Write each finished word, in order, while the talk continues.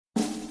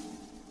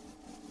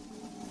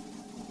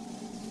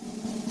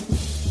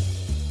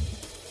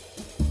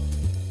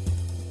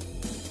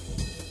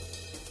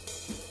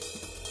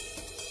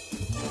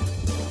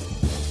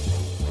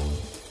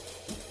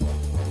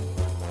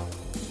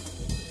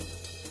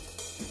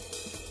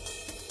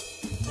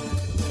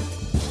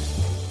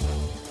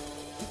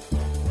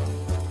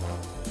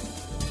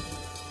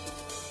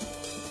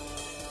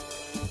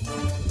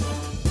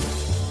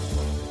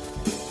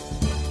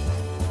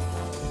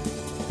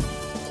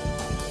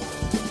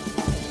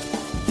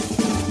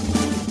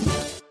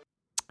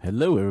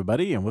Hello,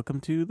 everybody, and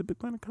welcome to the Big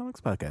Planet Comics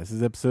Podcast. This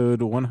is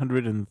episode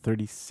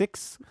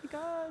 136. Oh my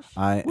gosh.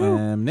 I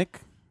am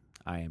Nick.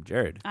 I am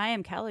Jared. I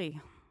am Kelly.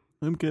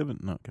 I'm Kevin.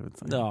 No,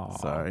 Kevin's not. Aw.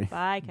 Sorry.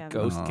 Bye, Kevin.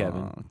 Ghost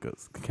Kevin.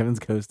 Kevin's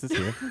ghost is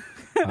here.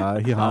 He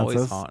haunts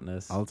Always us haunting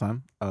us. all the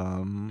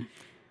time.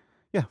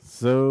 Yeah,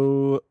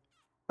 so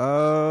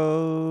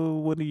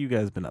what have you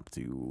guys been up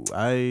to?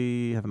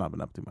 I have not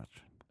been up too much.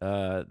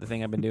 The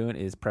thing I've been doing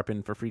is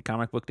prepping for Free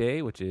Comic Book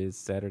Day, which is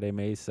Saturday,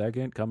 May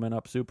 2nd, coming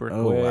up super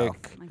Oh, wow.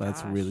 quick. My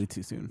That's gosh. really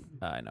too soon.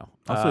 I know.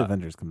 Also,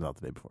 Avengers comes out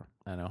the day before.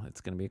 I know. It's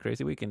going to be a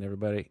crazy weekend,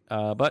 everybody.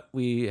 But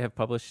we have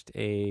published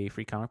a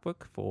free comic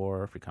book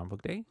for Free Comic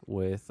Book Day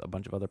with a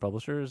bunch of other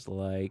publishers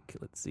like,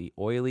 let's see,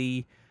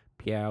 Oily,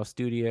 Piao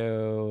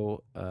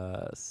Studio,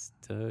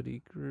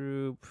 Study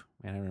Group.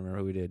 Man, I don't remember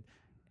who we did.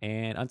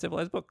 And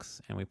Uncivilized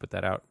Books. And we put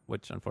that out,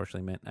 which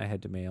unfortunately meant I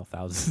had to mail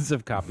thousands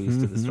of copies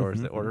to the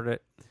stores that ordered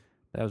it.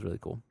 That was really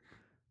cool.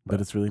 But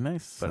it's really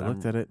nice. But I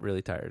looked at it.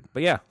 Really tired.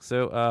 But yeah,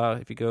 so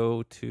if you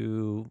go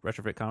to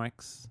Retrofit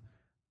Comics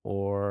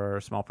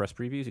or Small Press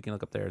Previews, you can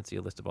look up there and see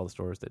a list of all the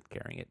stores that are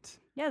carrying it.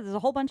 Yeah, there's a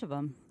whole bunch of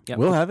them. Yeah,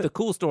 We'll have it. The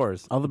cool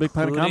stores. All the Big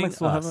Planet including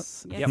Comics will have it.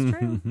 us. Yeah, Yep. it's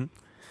true.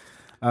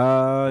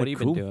 What have you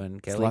cool. been doing,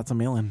 It's Kelly? lots of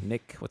mailing.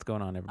 Nick, what's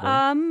going on,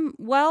 everybody?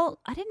 Well,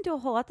 I didn't do a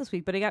whole lot this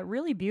week, but it got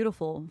really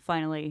beautiful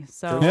finally.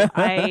 So True.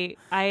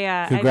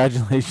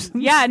 Congratulations.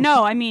 yeah,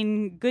 no, I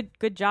mean, good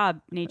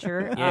job,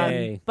 nature.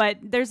 Yay. But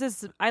there's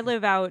this. I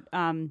live out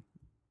kind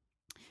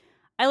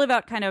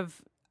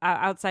of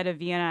outside of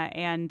Vienna,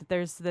 and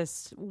there's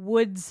this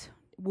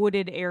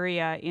wooded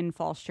area in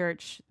Falls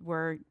Church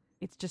where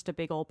it's just a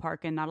big old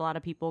park, and not a lot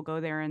of people go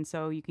there, and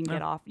so you can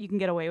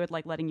get away with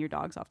like letting your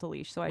dogs off the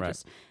leash. So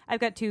I've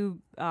got two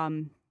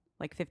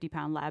like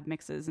 50-pound lab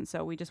mixes, and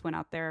so we just went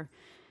out there.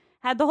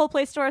 Had the whole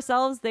place to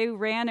ourselves. They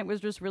ran. It was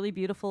just really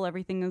beautiful.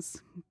 Everything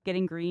was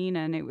getting green,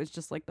 and it was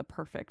just like the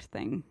perfect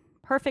thing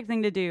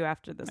to do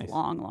after this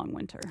long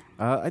winter.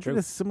 I did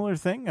a similar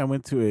thing. I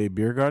went to a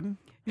beer garden.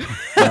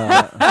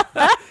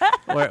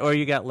 Or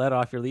you got let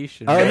off your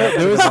leash. And Oh, no, ran to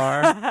there the was-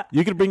 bar.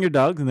 You could bring your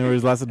dogs, and there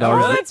was lots of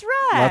dogs. Oh, it's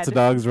rad. Lots of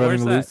dogs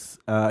running Where's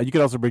loose. You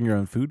could also bring your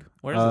own food.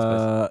 Where is this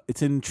place?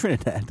 It's in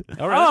Trinidad,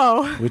 All right.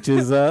 Oh, which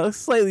is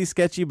slightly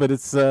sketchy, but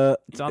it's on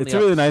a the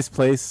really ups. nice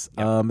place.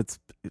 Yep. It's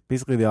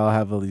basically they all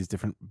have all these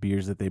different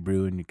beers that they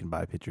brew, and you can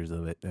buy pictures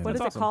of it. And what is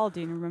That's it awesome. called?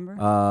 Do you remember?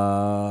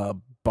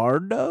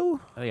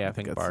 Bardo. Oh, yeah, I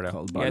think that's Bardo.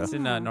 called Yeah, Bardo. it's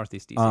in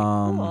Northeast DC.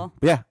 Cool.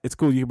 But yeah, it's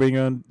cool. You can bring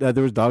your own.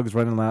 There was dogs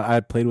running around.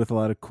 I played with a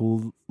lot of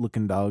cool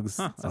looking dogs.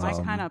 Huh, It's my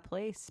kind of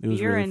place. it was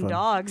Beer really and fun.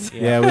 dogs.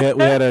 Yeah,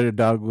 we had a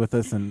dog with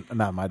us, and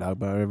not my dog,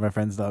 but my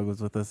friend's dog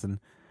was with us, and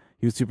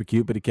he was super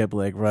cute, but he kept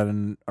like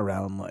running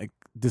around, like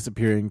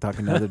disappearing,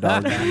 talking to other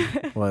dogs.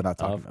 Well, not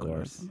talking. Of to other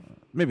course. dogs.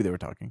 Maybe they were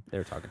talking. They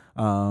were talking.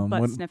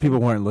 When sniffing. people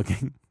weren't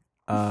looking.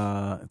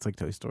 It's like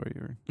Toy Story.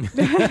 Or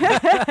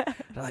They're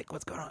like,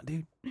 what's going on,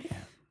 dude?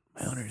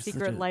 my owner is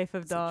Secret life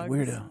of such a dogs.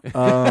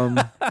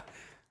 weirdo.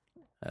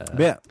 But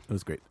yeah, it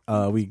was great.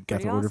 We got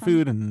Pretty to order awesome.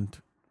 food and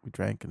we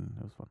drank, and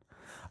it was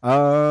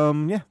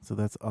fun. Yeah, so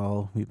that's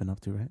all we've been up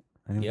to, right?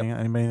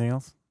 Anything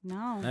else?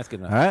 No. That's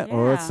good All enough. right.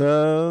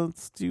 Well,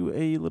 let's do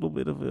a little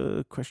bit of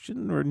a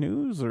question or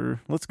news,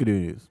 or let's go do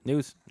news.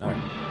 News. All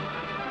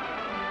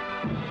right.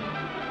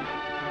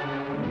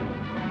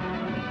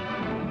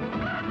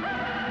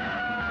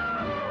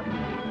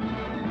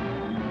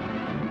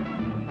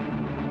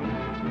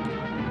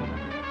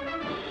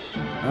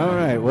 All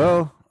right.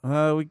 Well,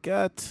 we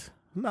got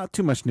not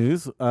too much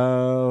news.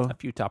 A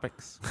few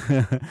topics.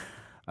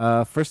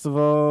 First of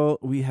all,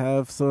 we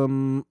have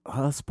some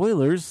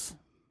spoilers.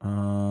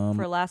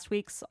 For last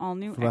week's all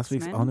new For last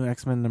week's X-Men. all new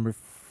X-Men number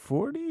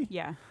 40.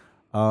 Yeah.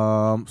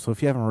 So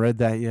if you haven't read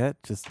that yet,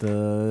 just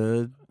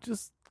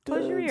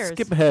Close your ears.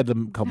 skip ahead a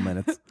couple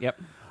minutes.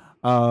 Yep.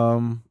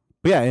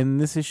 But yeah, in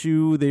this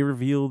issue, they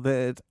reveal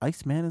that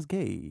Iceman is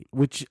gay,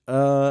 which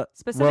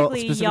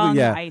Specifically young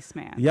yeah,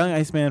 Iceman. young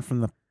Iceman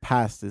from the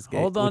past is gay.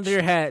 Hold on which, to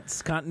your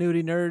hats,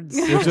 continuity nerds.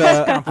 Which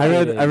I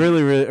read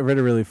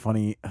a really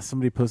funny.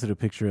 Somebody posted a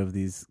picture of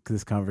this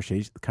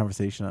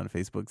conversation on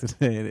Facebook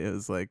today, and it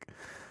was like,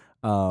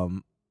 so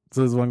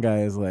this one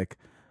guy is like,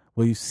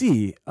 well, you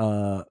see,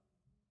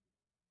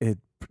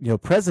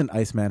 present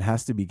Iceman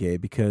has to be gay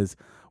because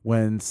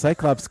when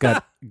Cyclops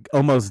got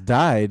almost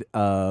died,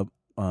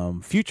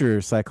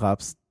 future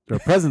Cyclops or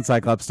present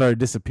Cyclops started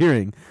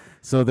disappearing,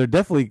 so they're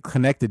definitely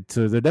connected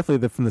to. They're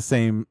definitely from the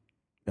same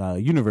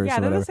universe. Yeah,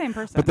 or they're whatever. the same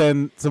person. But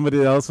then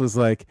somebody else was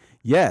like,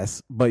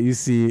 "Yes, but you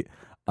see,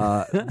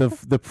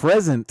 the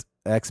present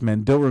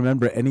X-Men don't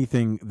remember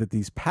anything that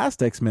these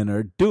past X-Men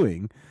are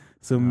doing,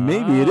 so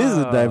maybe it is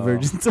a Oh.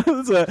 divergence."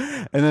 So,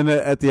 and then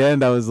at the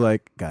end, I was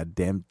like, "God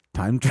damn,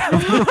 time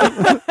travel!"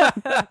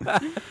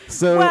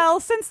 So well,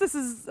 since this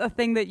is a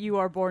thing that you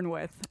are born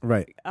with,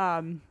 right,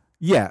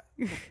 yeah,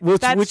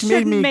 which that made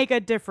shouldn't me. make a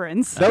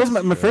difference. That was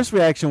my first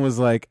reaction was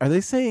like, are they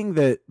saying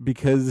that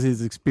because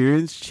his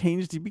experience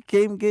changed, he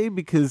became gay?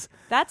 Because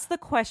That's the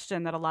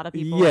question that a lot of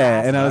people yeah,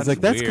 ask. and I was That's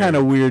like, that's weird. kind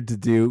of weird to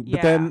do. But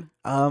Yeah. then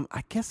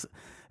I guess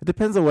It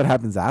depends on what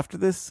happens after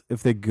this.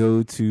 If they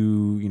go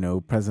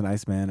to President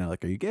Iceman and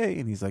like, are you gay?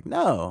 And he's like,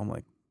 no. I'm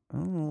like,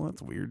 oh,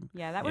 that's weird.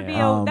 Yeah, that would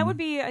Yeah. be that would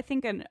be I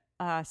think an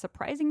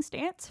surprising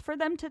stance for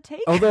them to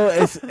take.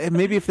 Although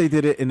maybe if they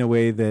did it in a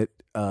way that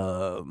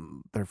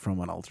they're from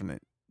an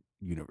alternate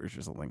universe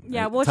or something.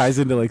 Yeah, it well, ties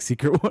into like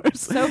Secret Wars.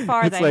 So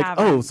far it's they like,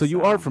 haven't, so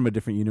you are from a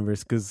different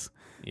universe because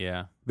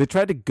Yeah. they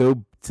tried to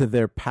go to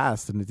their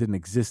past and it didn't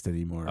exist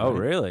anymore. Oh, right?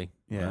 really?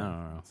 Yeah. I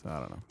don't know. So I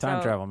don't know. Time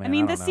So, travel, man. I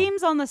mean, don't this know.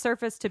 seems on the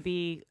surface to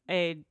be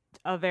a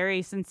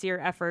very sincere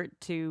effort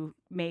to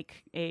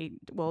make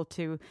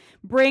to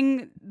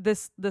bring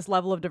this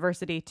level of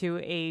diversity to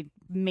a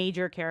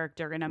major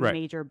character in a Right.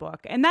 major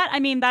book, and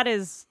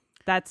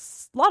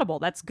that's laudable.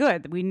 That's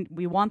good.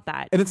 We want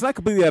that. And it's not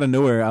completely out of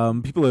nowhere.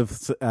 People have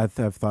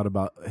thought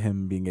about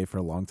him being gay for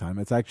a long time.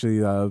 It's actually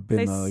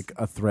been like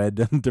a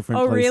thread in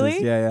different Oh, places.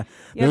 really? Yeah.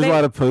 Yeah, There's a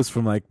lot of posts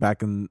from like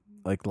back in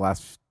like the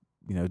last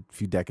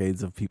few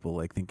decades of people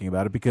like thinking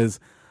about it because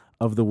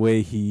of the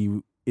way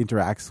he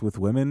interacts with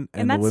women,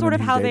 and the that's sort women of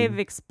he's how dating. they've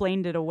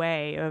explained it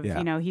away. Of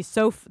Yeah. he's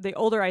the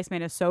older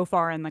Iceman is so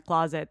far in the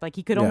closet, like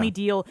he couldn't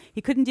deal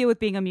with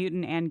being a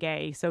mutant and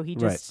gay, so he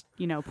just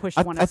pushed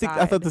one aside.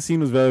 I thought the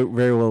scene was very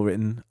very well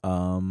written.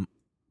 And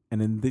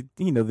then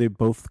they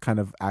both kind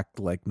of act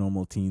like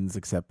normal teens,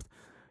 except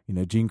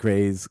Jean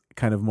Grey's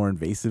kind of more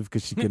invasive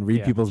because she can read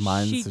Yeah. people's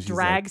minds. She so she's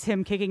drags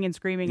him kicking and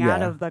screaming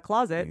out Yeah. of the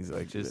closet. He's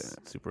like,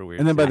 Just super weird.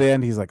 and then by the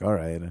end he's like, all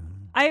right.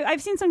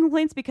 I've seen some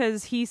complaints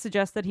because he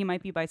suggests that he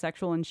might be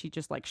bisexual, and she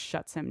just like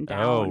shuts him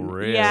down. Oh,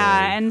 really?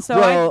 Yeah, and so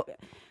Well,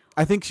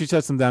 I think she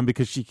shuts him down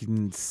because she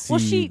can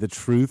see the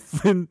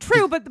truth.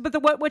 True,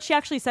 but what she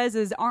actually says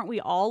is, "Aren't we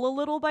all a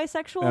little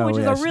bisexual?" Oh, Which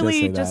is yeah, a she does really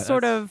say just that.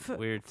 sort That's of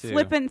weird too.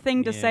 flippant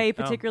thing to Yeah. say, Oh,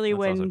 particularly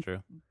that's also when true.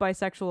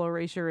 bisexual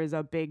erasure is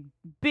a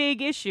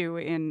big issue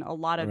in a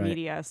lot of Right.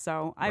 media.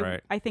 So Right.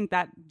 I think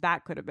that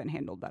could have been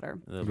handled better.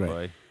 Oh, Right.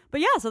 boy.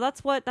 But yeah, so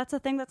that's a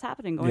thing that's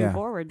happening going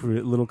forward. A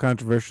little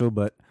controversial,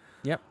 but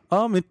Yep.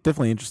 it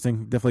definitely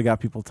interesting. Definitely got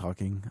people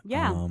talking.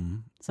 Yeah.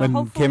 So when it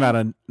hopefully- came out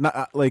on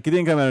not like it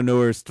didn't come out of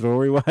nowhere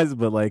story wise,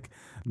 but like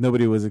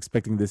nobody was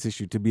expecting this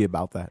issue to be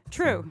about that.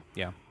 True. So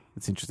Yeah.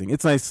 it's interesting.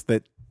 It's nice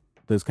that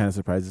those kind of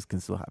surprises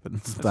can still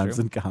happen sometimes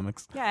true. in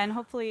comics. Yeah, and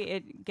hopefully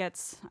it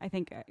gets. I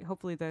think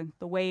hopefully the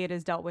way it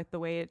is dealt with, the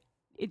way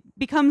it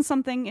becomes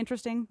something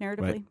interesting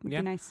narratively Right. would Yeah.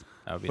 be nice.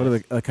 That would be What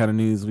nice. other kind of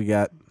news we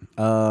got?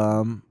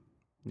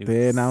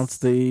 They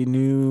announced a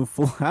new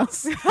Full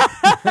House,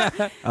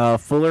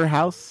 Fuller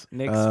House.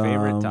 Nick's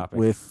favorite topic.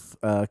 with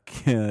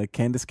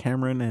Candace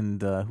Cameron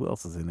and who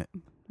else is in it?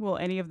 Will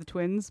any of the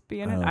twins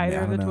be in it? Oh, Either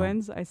I of the don't know.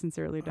 twins? I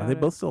sincerely doubt Are they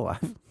it. both still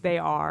alive? They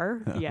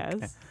are. Okay.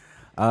 Yes.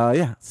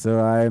 Yeah.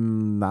 So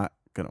I'm not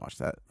gonna watch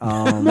that.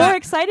 More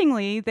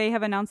excitingly, they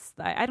have announced.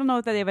 I don't know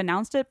if they've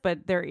announced it, but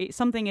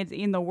something is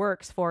in the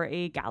works for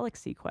a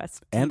Galaxy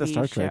Quest TV and a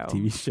Star Trek show.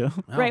 TV show.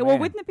 Oh, Right. Well,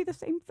 man. wouldn't it be the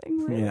same thing?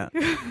 Really?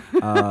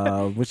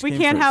 Yeah. Which We came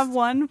can't first? have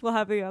one. We'll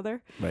have the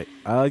other. Right.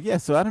 Yeah.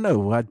 So I don't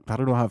know. I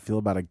don't know how I feel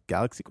about a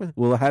Galaxy Quest.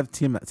 Will it have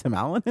Tim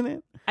Allen in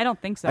it? I don't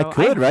think so. I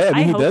could, right? I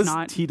mean, he hope does.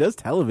 Not. He does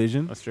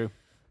television. That's true.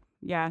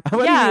 Yeah.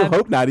 Why yeah. do you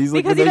hope not? He's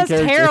like Because the he main does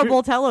character.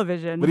 terrible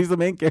television. But he's the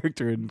main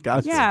character in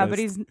Galaxy yeah, Quest. but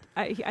he's.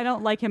 I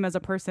don't like him as a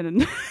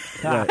person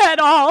Right. at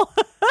all.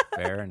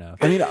 Fair enough.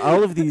 I mean,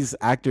 all of these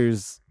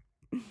actors.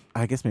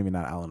 I guess maybe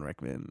not Alan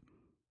Rickman.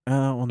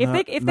 Well, If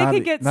they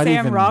could get not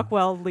Sam even-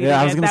 Rockwell leading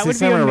Yeah, I was it, gonna that say would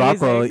Sam be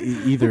Rockwell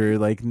amazing. either.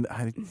 Like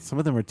some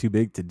of them are too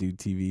big to do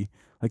TV.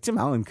 Like Tim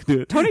Allen could do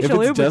it. Tony If it's Shalhoub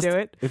would just- do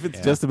it. If it's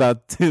Yeah. just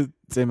about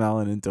Tim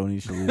Allen and Tony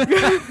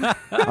Shalhoub,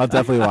 I'll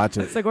definitely watch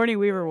it. Sigourney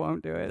Weaver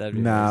won't do it. That'd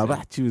be No, amazing.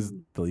 but she was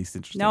the least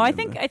interesting. No, I in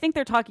think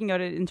they're talking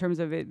about it in terms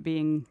of it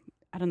being,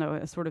 I don't know,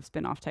 a sort of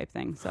spin-off type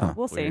thing. So Huh.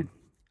 we'll see. Weird.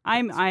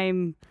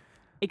 I'm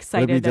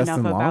excited enough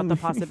Justin about Long? the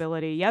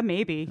possibility. Yeah,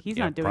 maybe he's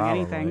Yeah, not doing probably.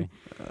 anything.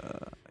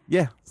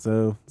 Yeah,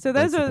 so So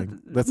that's those the are thing.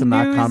 That's a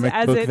not news comic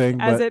as book it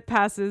thing, as but it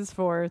passes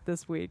for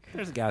this week.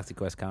 There's a Galaxy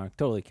Quest comic.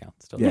 Totally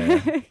counts. Totally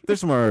yeah, there's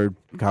some more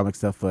comic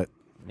stuff, but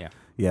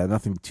Yeah.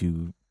 nothing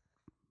too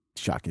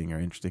shocking or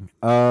interesting.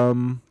 Yeah,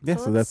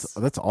 So so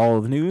that's all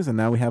of the news, and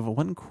now we have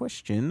one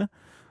question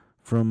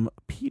from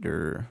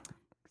Peter.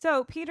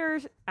 So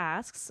Peter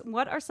asks,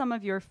 "What are some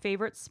of your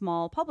favorite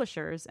small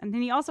publishers?" And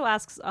then he also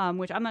asks,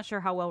 which I'm not sure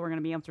how well we're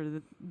going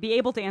to be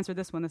able to answer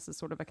this one. This is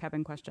sort of a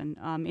Kevin question.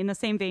 In the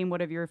same vein, what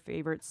are your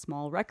favorite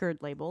small record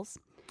labels?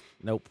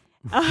 Nope.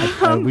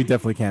 We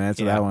definitely can't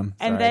answer Yeah. that one.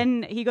 And Sorry.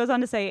 then he goes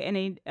on to say,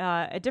 in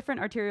a different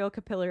arterial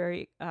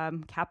capillary,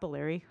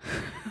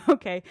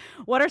 okay,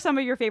 what are some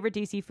of your favorite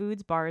DC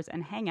foods, bars,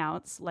 and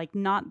hangouts? Like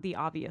not the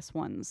obvious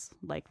ones,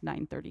 like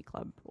 930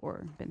 Club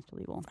or Bench to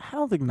Legal. I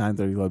don't think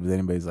 930 Club is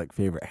anybody's like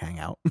favorite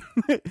hangout.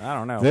 I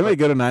don't know. Does anybody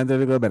go to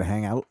 930 Club and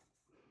hang out?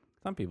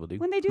 Some people do.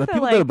 When they do But the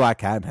people go to like, Black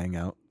Cat and hang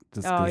out.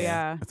 Just Oh, 'cause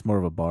yeah. it's more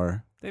of a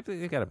bar. They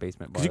got a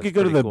basement bar. Because you that's could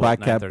go to pretty the cool Black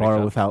at Cat 930 bar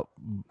Club. without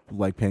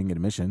like paying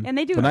admission. And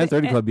they do- The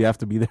 930 and- Club, you have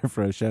to be there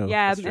for a show.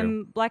 yeah, That's true.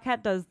 and Black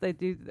Hat does they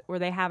do or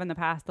they have in the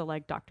past the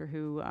like Doctor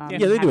Who. Yeah, they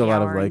do a happy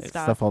lot of hour and like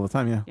stuff all the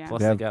time. Yeah. Yeah. Plus,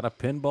 They they have- got a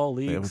pinball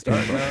they league have a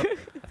starting pinball. up.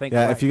 think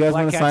if you guys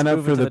Black want to Cat's sign up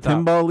moving for to the top.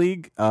 pinball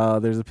league,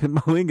 there's a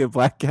pinball league at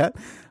Black Cat.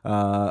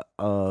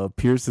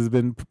 Pierce has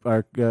been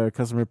our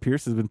customer.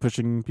 Pierce has been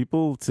pushing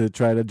people to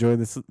try to join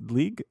this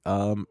league.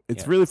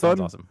 It's really sounds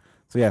fun. Awesome.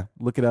 So yeah,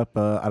 look it up.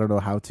 I don't know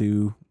how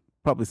to.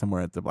 Probably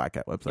somewhere at the Black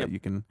Cat website Yep. you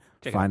can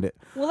Check find it.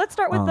 Well, let's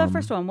start with the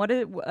first one. What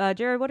is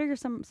Jared? What are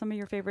some of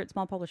your favorite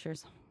small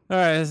publishers All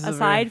right. This is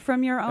aside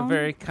from your a own?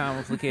 very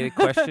complicated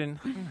question.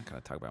 I'm not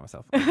going to talk about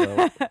myself.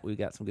 Although we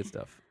got some good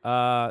stuff.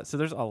 So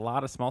there's a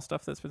lot of small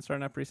stuff that's been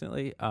starting up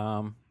recently.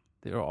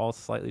 They're all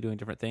slightly doing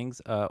different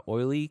things.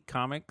 Oily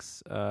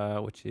Comics,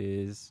 which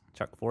is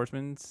Chuck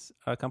Forsman's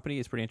company,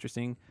 is pretty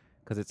interesting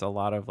because it's a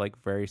lot of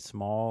like very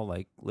small,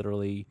 like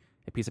literally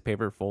a piece of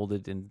paper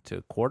folded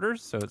into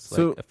quarters, so it's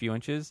like a few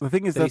inches. The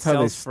thing is, that he that's how they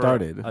sells for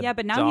started. Yeah,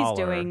 but now he's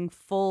 $1. doing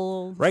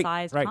full right,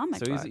 size right.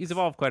 comic So books. he's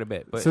evolved quite a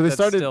bit. But So they that's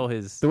started still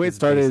his. The way it his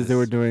started is they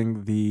were basis.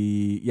 doing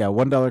the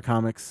 $1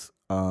 comics,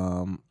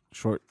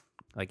 short,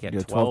 like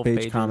 12 12-page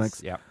pages.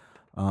 comics. Yeah,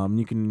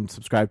 You can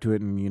subscribe to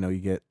it, and you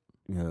get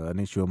an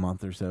issue a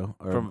month or so,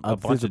 or from a there's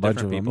bunch of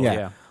different them. people.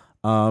 Yeah.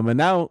 And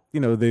now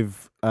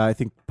they've I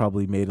think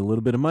probably made a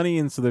little bit of money,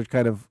 and so they're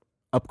kind of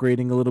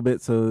upgrading a little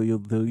bit. So you'll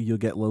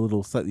get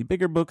little slightly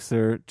bigger books.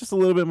 They're just a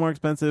little bit more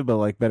expensive, but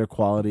like better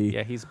quality.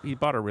 Yeah, he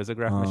bought a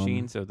risograph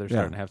machine, so they're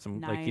starting to have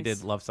some like he did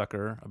Nice. Love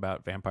Sucker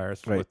about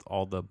vampires Right. with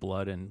all the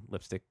blood and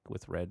lipstick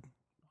with red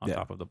on Yeah.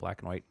 top of the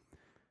black and white.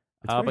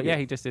 It's very But yeah,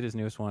 good. he just did his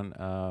newest one,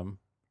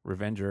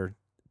 Revenger,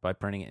 by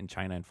printing it in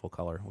China in full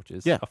color, which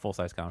is Yeah. a full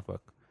size comic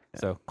book.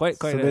 So quite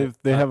So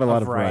they have a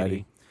lot of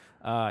variety.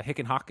 Hick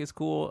and Hawk is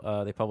cool.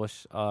 They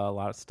publish a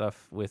lot of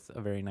stuff with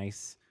a very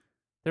nice.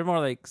 They're more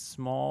like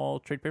small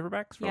trade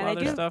paperbacks for a lot Yeah, of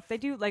their stuff. they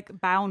do like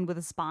bound with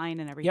a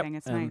spine and everything.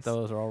 It's and nice.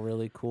 those are all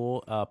really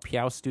cool.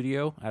 Piao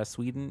Studio out of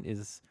Sweden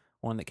is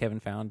one that Kevin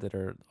found that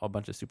are a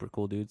bunch of super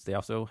cool dudes. They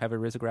also have a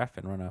risograph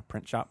and run a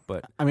print shop,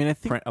 but I mean, I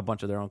think print a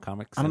bunch of their own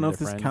comics. I don't and know if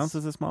their this friends. counts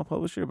as a small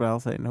publisher, but I'll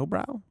say no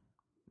brow.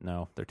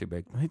 No, they're too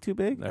big. Are they too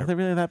big? They're- Are they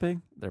really that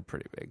big? They're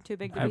pretty big. Too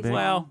big to How be big? small.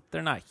 Well,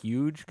 they're not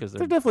huge because They're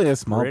they're definitely a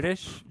small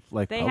British.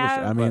 like They publisher.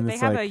 have, I mean, they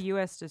it's have like a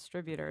U.S.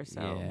 distributor, so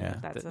yeah,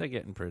 that's they're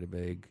getting pretty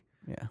big.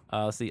 yeah.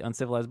 Let's see,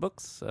 Uncivilized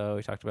Books.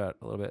 We talked about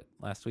a little bit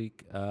last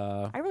week.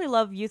 I really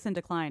love Youth in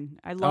Decline.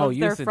 I love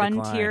their Youth in Decline.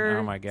 Frontier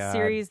Oh my God.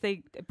 series. They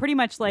pretty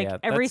much like Yeah,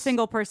 every that's-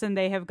 single person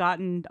they have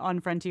gotten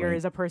on Frontier Right.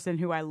 is a person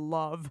who I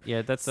love.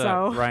 Yeah, that's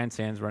So- Ryan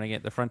Sands running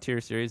it. The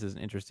Frontier series is an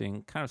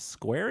interesting, kind of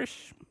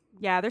squarish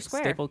Yeah, they're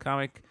square. staple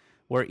comic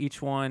where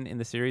each one in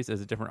the series is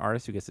a different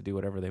artist who gets to do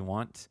whatever they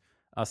want.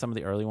 Some of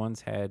the early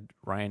ones had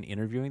Ryan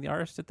interviewing the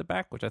artist at the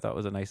back, which I thought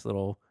was a nice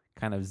little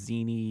kind of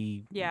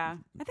zany. Yeah,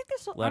 I think they're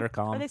still Letter are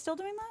column. they still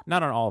doing that?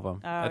 Not on all of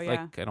them. Oh, I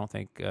yeah. don't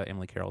think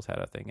Emily Carroll's had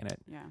a thing in it.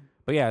 Yeah,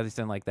 But yeah, he's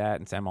done like that,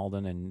 and Sam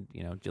Alden and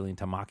Jillian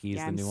Tamaki is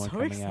yeah, the I'm new one so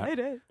coming out.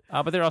 excited.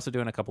 But they're also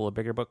doing a couple of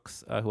bigger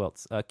books. Who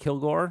else?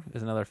 Kilgore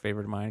is another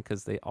favorite of mine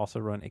because they also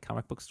run a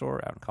comic book store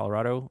out in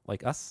Colorado,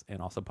 like us,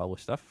 and also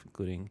publish stuff,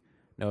 including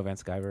Noah Van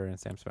Sciver and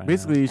Sam Spina.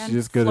 Basically, you should And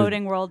just go to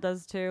Floating World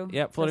does too.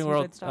 Yeah, Does Floating some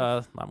World. good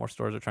stuff. A lot more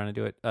stores are trying to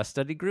do it.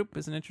 Study Group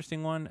is an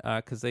interesting one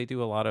because they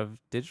do a lot of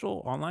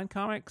digital online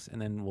comics, and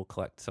then we'll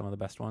collect some of the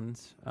best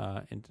ones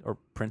or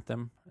print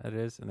them. That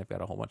is, and they've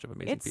got a whole bunch of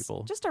amazing It's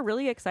people. just a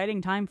really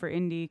exciting time for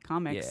indie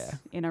comics Yeah.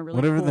 in a really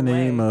whatever cool the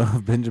name way.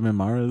 of Benjamin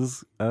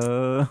Mara's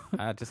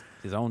Just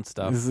his own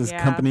stuff. his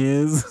Yeah. company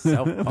is.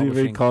 Self-publishing. Whatever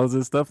he calls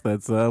his stuff.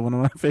 That's one of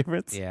my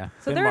favorites. Yeah,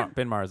 So there-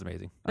 Ben Mar is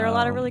amazing. There are a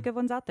lot of really Um, good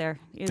ones out there.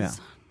 Is yeah.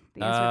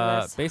 the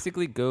answer to this?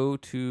 Basically, go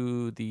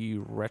to the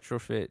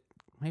Retrofit.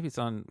 Maybe it's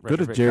on Go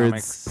to Retrofit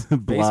Jared's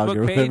Comics blog Facebook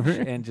or page,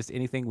 whatever. and just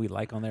anything we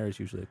like on there is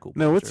usually a cool.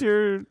 No, what's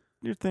publisher.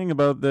 your thing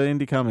about the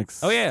indie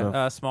comics? Oh yeah,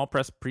 stuff?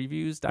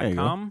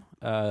 smallpresspreviews.com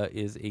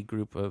is a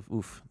group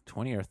of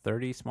 20 or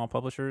 30 small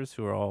publishers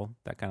who are all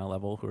that kind of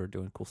level who are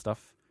doing cool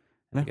stuff.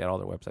 And Yeah. they got all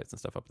their websites and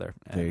stuff up there.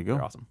 And There you go.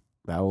 They're awesome.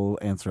 That will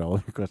answer all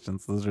your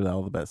questions. Those are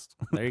all the best.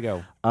 There you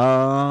go.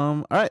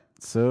 All right.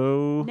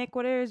 So, Nick,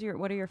 what are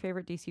your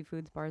favorite DC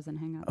Foods bars and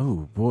hangouts?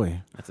 oh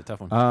boy. That's a tough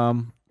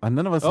one.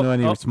 None of us Oh, know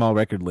any oh. small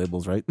record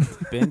labels, right?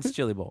 Ben's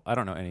Chili Bowl. I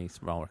don't know any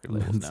small record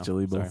labels Ben's now.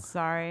 Chili Bowl.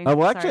 Sorry. Sorry.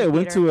 Well, actually,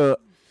 Sorry,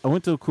 I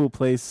went to a cool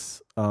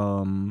place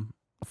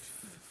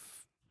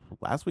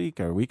last week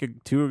or a week or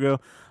two ago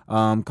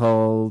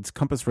called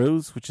Compass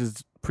Rose, which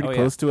is pretty Oh, yeah.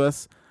 close to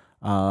us.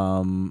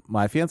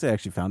 My fiance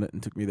actually found it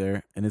and took me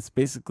there, and it's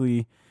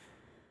basically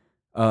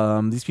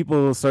these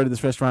people started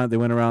this restaurant. They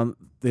went around.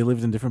 They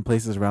lived in different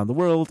places around the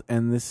world,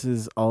 and this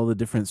is all the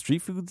different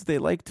street foods they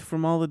liked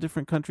from all the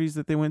different countries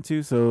that they went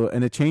to. So,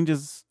 and it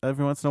changes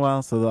every once in a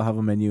while. So they'll have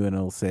a menu, and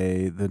it'll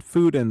say the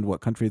food and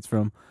what country it's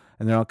from,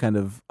 and they're all kind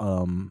of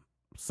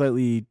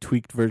slightly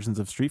tweaked versions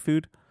of street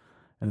food,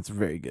 and it's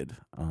very good.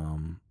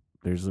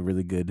 There's a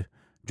really good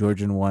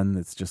Georgian one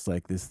that's just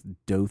like this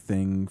dough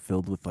thing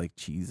filled with like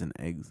cheese and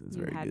eggs. It's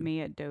You very had good.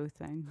 me at dough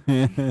thing.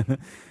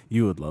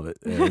 You would love it.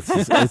 It's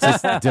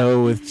just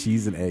dough with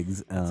cheese and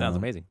eggs. Sounds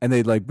amazing. And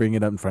they'd like bring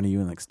it up in front of you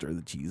and like stir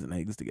the cheese and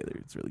eggs together.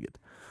 It's really good.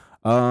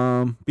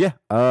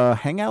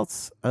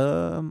 Hangouts.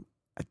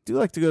 I do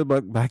like to go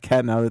to Black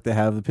Cat now that they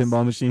have the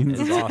pinball machines.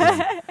 It's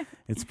awesome.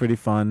 It's pretty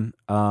fun.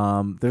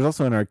 There's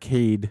also an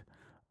arcade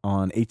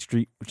on 8th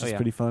Street, which is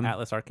pretty fun.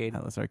 Atlas Arcade.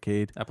 Atlas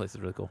Arcade. That place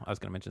is really cool. I was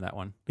going to mention that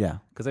one. Yeah.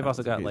 Because they've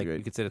also got, Arcade's like, great.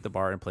 you could sit at the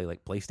bar and play,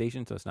 like,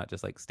 PlayStation, so it's not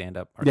just, like,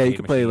 stand-up Yeah, you arcade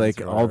can play, machines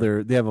like, or all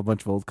whatever. they have a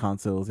bunch of old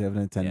consoles. They have a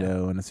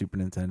Nintendo and a Super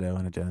Nintendo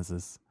and a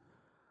Genesis.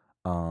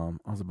 I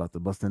was about to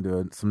bust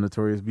into some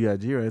Notorious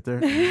B.I.G. right there.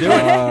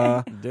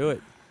 Do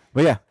it.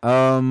 But yeah,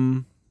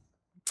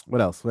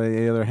 what else?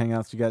 Any other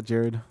hangouts you got,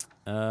 Jared?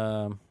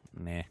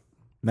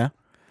 Nah.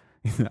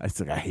 I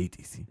still I hate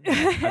DC.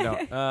 I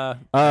don't.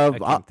 I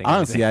can't think of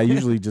Honestly, anything. I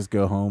usually just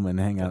go home and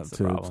hang out That's the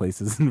to problem.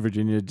 places in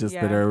Virginia just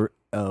that Yeah.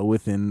 are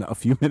within a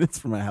few minutes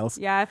from my house.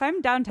 Yeah, if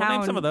I'm downtown, Well,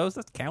 name some of those.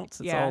 That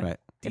counts. It's Yeah. all Right.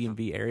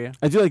 DMV area.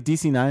 I do like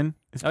DC9.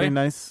 It's Oh, pretty yeah.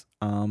 nice.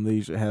 They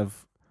usually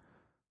have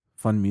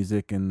fun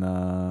music and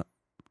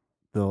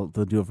they'll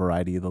do a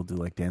variety. They'll do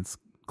like dance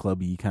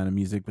clubby kind of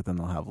music, but then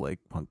they'll have like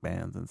punk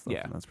bands and stuff.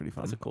 Yeah. And that's pretty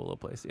fun. That's a cool little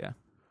place. Yeah.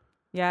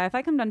 Yeah, if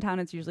I come downtown,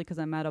 it's usually because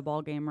I'm at a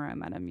ball game or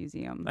I'm at a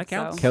museum. That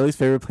counts. So. Kelly's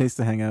favorite place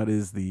to hang out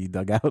is the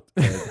dugout,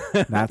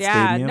 not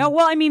Yeah, stadium. no,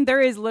 well, I mean,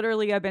 there is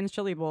literally a Ben's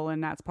Chili Bowl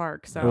in Nats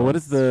Park. So, Well, what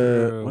is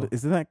True.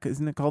 isn't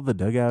it called the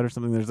dugout or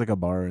something? There's like a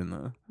bar in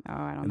the oh,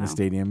 I don't in know. the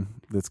stadium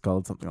that's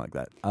called something like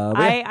that. But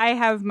yeah, I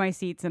have my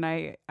seats and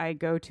I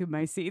go to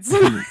my seats.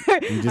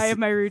 just I have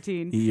my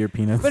routine. eat your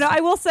peanuts. But no, I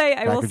will say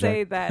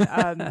Cracker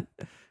that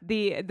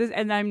this,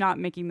 and I'm not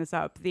making this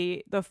up.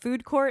 The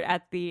food court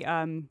at the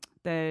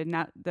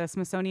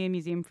Smithsonian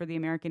Museum for the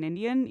American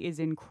Indian is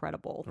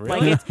incredible.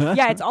 Really?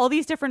 Like it's all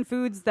these different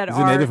foods that is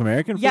are it Native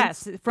American foods?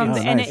 yes from Oh,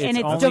 the, nice. and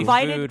it's only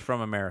divided. food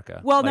from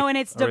America. Well, like no, and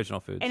it's original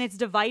foods. and it's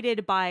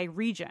divided by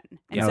region,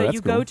 and Yeah, so that's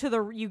you cool. go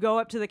to you go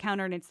up to the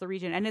counter and it's the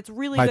region, and it's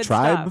really By good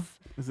tribe? stuff.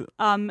 Is it?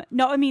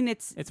 No, I mean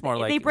it's more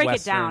like they break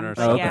Western it down, or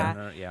but something. yeah.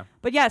 or- yeah.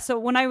 But yeah, so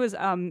when I was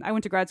I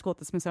went to grad school at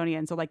the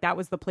Smithsonian, so like that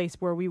was the place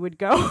where we would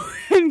go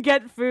and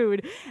get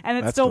food, and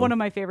it's That's still cool. one of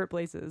my favorite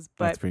places.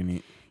 But That's pretty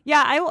neat.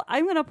 yeah,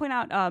 I'm going to point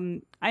out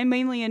I'm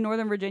mainly in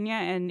Northern Virginia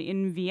and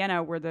in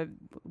Vienna where the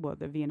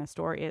Vienna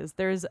store is.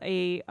 There's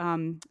a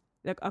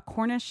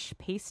Cornish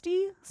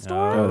pasty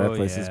store. Oh, that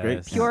place is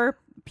great. yes.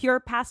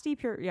 Pure pasty,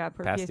 pure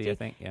Pasty, I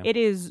think. Yeah. It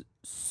is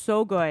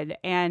so good,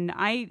 and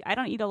I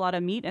don't eat a lot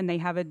of meat, and they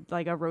have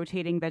a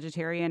rotating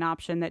vegetarian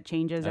option that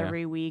changes Yeah.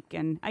 every week,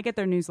 and I get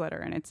their newsletter,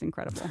 and it's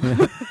incredible.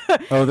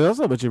 Oh, there's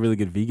also a bunch of really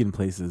good vegan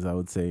places, I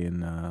would say,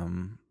 in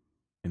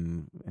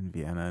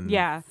Vienna and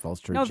Yeah. Falls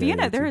Church. No,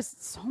 Vienna, area, there too. is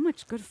so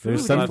much good food.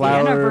 There's in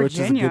Sunflower, Vienna, which is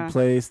a Virginia. good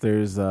place.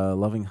 There's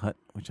Loving Hut,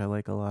 which I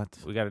like a lot.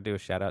 We got to do a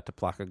shout out to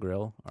Plaka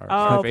Grill.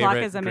 Oh, favorite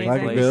Plaka's Greek amazing.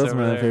 Black place Bill's over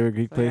my there. favorite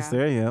Greek So, place yeah.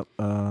 there. Yep.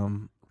 Oh,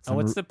 Some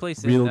what's the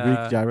place real in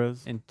Greek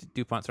gyros? in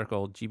DuPont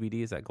Circle?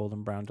 GBD, is that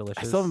Golden Brown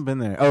Delicious? I still haven't been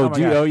there. Oh Oh, my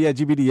gosh. yeah,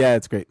 GBD. Yeah,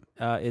 it's great,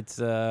 It's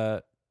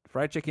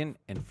fried chicken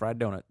and fried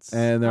donuts.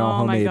 and they're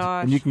all Oh my homemade.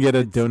 gosh. And you can get a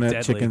It's donut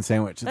deadly. chicken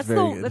sandwich. It's That's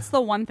very good. that's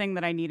the one thing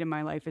that I need in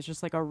my life is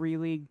just like a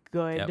really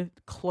good, Yep.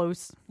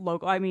 close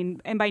local. I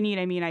mean, and by need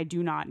I mean I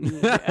do not need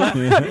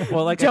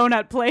well, like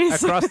donut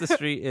place. across the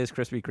street is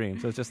Krispy Kreme,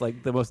 so it's just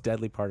like the most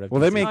deadly part of. Well,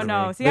 they DC make- Oh for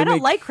no! me. See, They I don't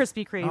make- like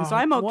Krispy Kreme, so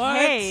I'm what?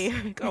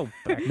 okay. Go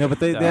back. No, but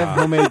they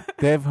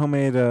have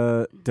homemade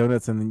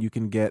donuts, and then you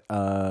can get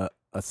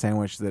a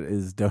sandwich that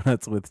is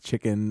donuts with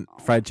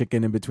fried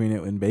chicken in between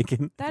it and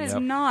bacon. That is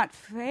Yep. not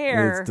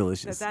fair. It's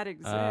delicious. That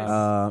exists.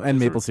 And There's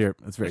maple a-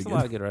 syrup. It's very There's a good.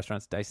 lot of good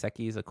restaurants.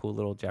 Daiseki is a cool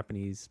little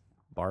Japanese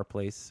bar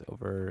place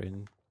over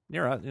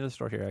near the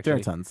store here. There are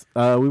Actually, tons.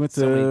 We went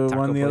So many to taco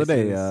one the other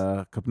day,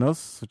 places.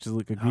 Kapnos, which is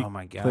like a Greek oh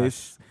my gosh,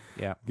 place.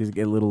 yeah. You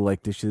get little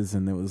like dishes,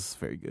 and it was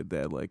very good. They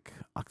had like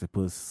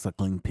octopus,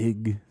 suckling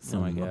pig, Oh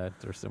my some god,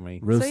 there's so many.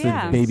 roasted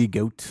yeah. baby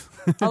goat.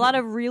 A lot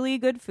of really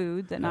good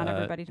food that not Uh,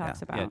 everybody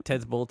talks about. Yeah,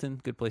 Ted's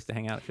Bulletin, good place to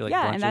hang out if you like.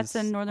 Yeah, brunches. and that's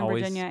in Northern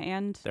Always- Virginia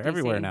and they're DC.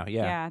 everywhere now,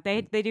 yeah.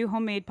 they do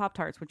homemade Pop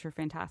Tarts, which are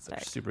They're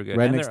fantastic. super good.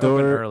 Right and next they're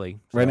open door- early.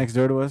 Right so- next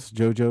door to us,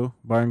 JoJo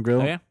Bar and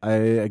Grill. Oh, yeah?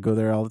 I go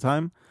there all the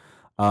time.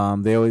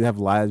 They always have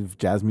live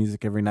jazz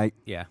music every night.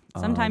 Yeah,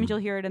 Sometimes Um, you'll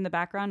hear it in the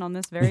background on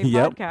this very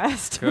Yep.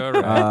 podcast.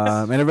 correct.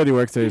 And everybody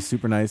works there is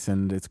super nice,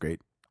 and it's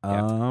great.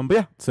 Yeah. But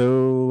yeah,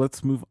 so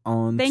let's move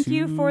on. Thank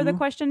you for the to-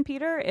 question,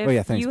 Peter. If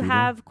yeah, thanks, you Peter.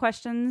 have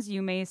questions,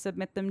 you may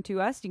submit them to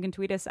us. You can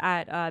tweet us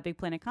at Big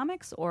Planet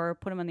Comics or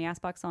put them in the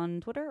Ask Box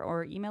on Twitter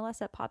or email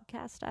us at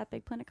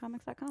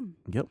podcast@bigplanetcomics.com.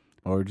 Yep,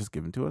 or just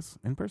give them to us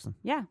in person,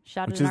 Yeah,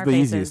 shout which it in is our the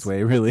faces. easiest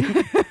way, really.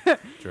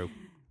 True.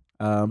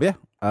 But yeah,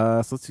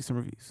 so let's do some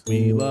reviews.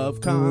 We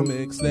love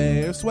comics,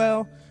 they're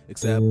swell,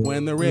 except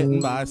when they're written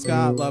by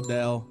Scott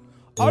Lobdell.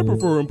 I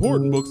prefer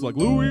important books like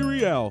Louis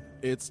Riel.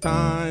 It's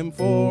time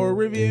for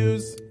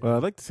reviews. Well,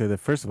 I'd like to say that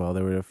first of all,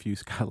 there were a few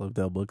Scott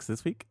Lobdell books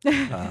this week.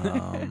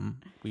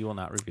 We will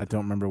not review. I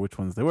don't remember which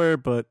ones they were,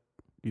 but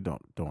you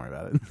don't worry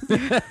about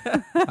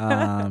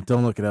it.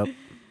 Don't look it up.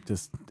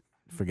 Just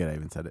forget I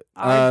even said it.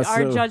 Our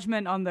So-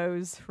 judgment on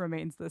those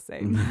remains the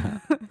same.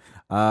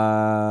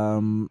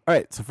 All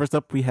right. So first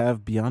up, we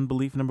have Beyond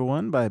Belief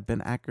 #1 by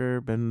Ben Acker,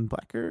 Ben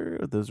Blacker.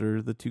 Those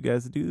are the two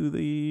guys that do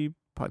the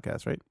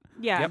podcast, right?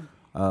 Yeah. Yep.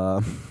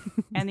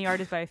 And the art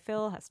is by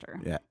Phil Hester.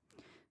 Yeah.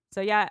 So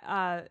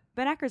yeah,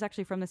 Ben Acker is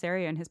actually from this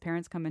area, and his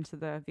parents come into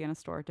the Vienna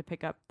store to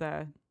pick up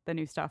the the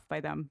new stuff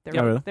by them. They're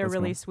Oh, really? they're That's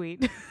really cool.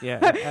 sweet. Yeah,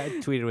 I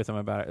tweeted with him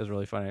about it. It was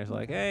really funny. I was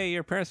like, "Hey,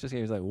 your parents just came."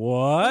 He was like,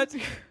 "What?"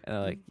 And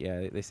I'm like,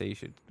 "Yeah, they say you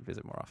should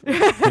visit more often."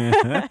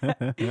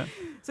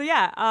 So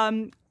yeah,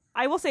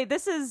 I will say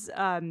this is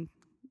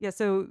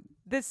so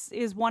this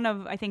is one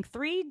of I think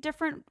 3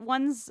 different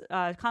ones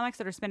comics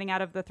that are spinning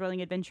out of the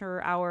Thrilling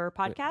Adventure Hour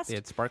podcast. They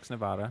had Sparks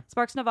Nevada.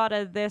 Sparks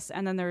Nevada, this,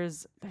 and then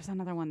there's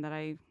another one that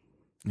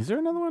Is there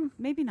another one?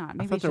 maybe not.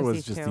 Maybe I thought it's there was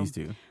these just two. these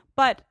two.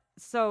 But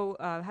so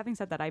having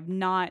said that, I've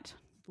not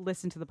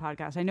listened to the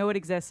podcast. I know it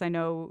exists. I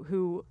know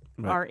who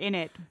Right. are in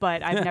it,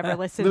 but I've never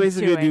listened They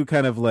basically to do it.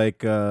 kind of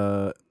like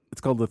it's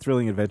called the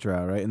Thrilling Adventure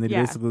Hour, right? And they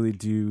Yeah. basically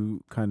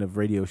do kind of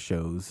radio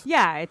shows,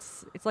 Yeah,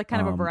 it's like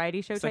kind of a Um,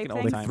 variety show it's like type an thing.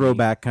 old like timey.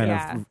 throwback kind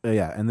Yeah. of.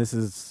 Yeah, and this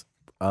is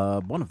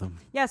one of them.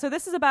 Yeah, so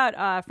this is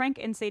about Frank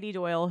and Sadie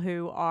Doyle,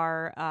 who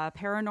are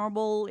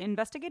paranormal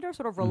investigators,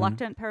 sort of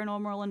reluctant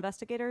paranormal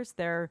investigators.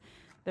 They're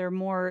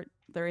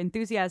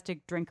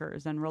enthusiastic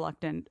drinkers and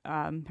reluctant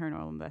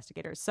paranormal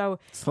investigators. So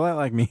It's a lot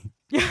like me.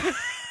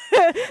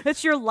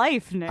 that's your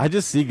life, Nick. I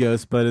just see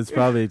ghosts, but it's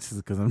probably just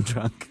because I'm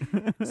drunk.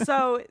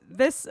 So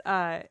this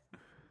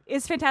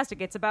is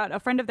fantastic. It's about a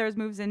friend of theirs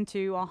moves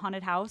into a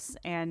haunted house,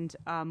 and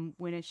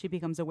when she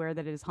becomes aware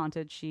that it is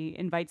haunted, she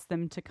invites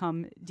them to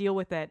come deal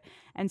with it.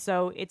 And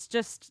so it's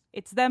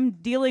them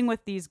dealing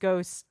with these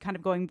ghosts, kind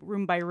of going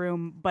room by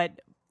room,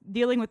 but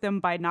dealing with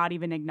them by not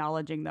even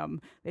acknowledging them.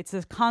 It's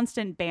a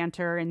constant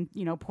banter and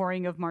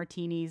pouring of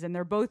martinis, and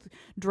they're both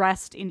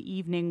dressed in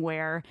evening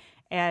wear.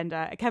 And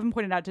Kevin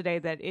pointed out today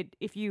that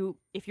if you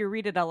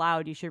read it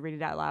aloud, you should read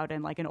it out loud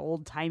in like an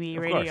old timey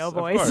radio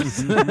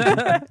voice.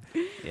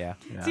 Yeah.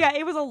 So yeah,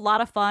 it was a lot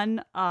of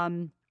fun.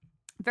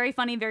 Very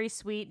funny, very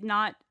sweet.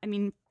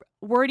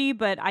 Wordy,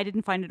 but I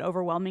didn't find it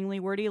overwhelmingly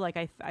wordy. Like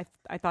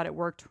I thought it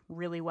worked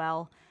really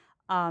well.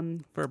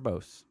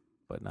 Verbose,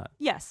 but not.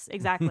 Yes,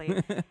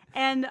 exactly.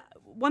 And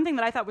one thing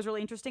that I thought was really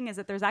interesting is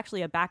that there's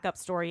actually a backup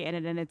story in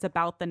it, and it's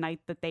about the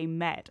night that they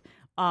met,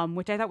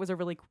 which I thought was a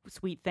really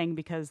sweet thing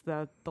because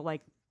the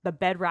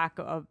bedrock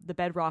of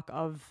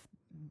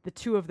the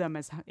two of them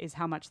is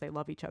how much they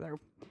love each other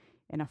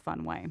in a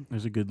fun way.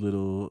 There's a good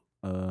little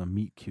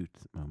meet cute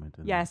moment.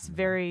 Yes,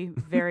 very,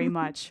 very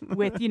much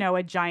with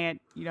a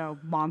giant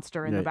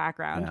monster in the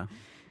background. Yeah.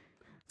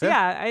 So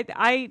yeah,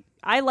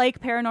 I like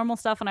paranormal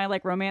stuff and I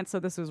like romance, so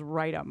this was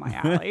right up my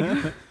alley.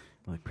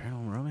 Like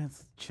paranormal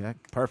romance,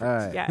 check. Perfect. All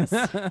right. Yes.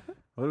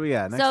 What do we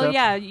got next So up?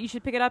 yeah, you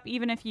should pick it up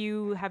even if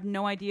you have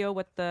no idea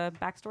what the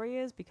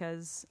backstory is,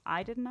 because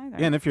I didn't either.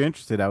 Yeah, and if you're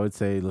interested, I would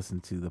say listen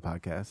to the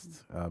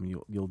podcast.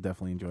 You'll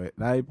definitely enjoy it.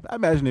 And I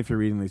imagine if you're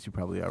reading this, you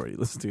probably already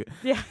listened to it.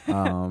 Yeah.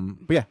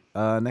 But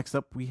yeah, next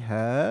up we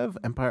have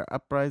Empire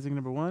Uprising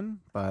 #1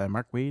 by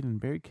Mark Waid and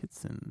Barry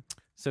Kitson.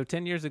 So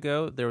 10 years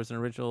ago, there was an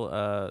original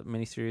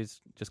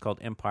miniseries just called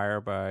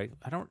Empire by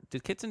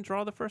did Kitson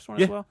draw the first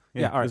one as well?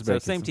 Yeah, all it right. was So Barry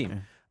same Kitson,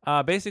 team.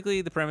 yeah.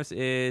 Basically, the premise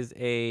is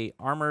a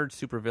armored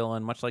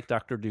supervillain, much like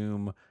Doctor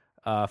Doom,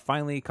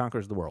 finally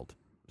conquers the world.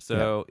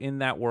 So in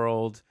that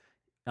world,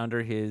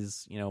 under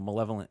his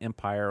malevolent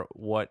empire,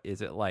 what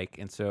is it like?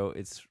 And so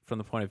it's from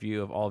the point of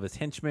view of all of his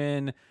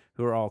henchmen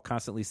who are all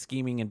constantly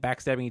scheming and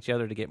backstabbing each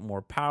other to get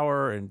more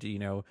power and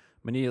to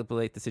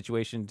manipulate the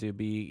situation to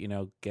be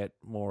get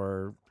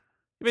more.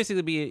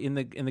 Basically, be in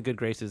the good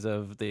graces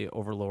of the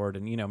Overlord,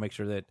 and make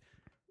sure that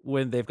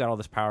when they've got all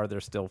this power, they're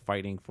still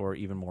fighting for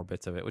even more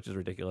bits of it, which is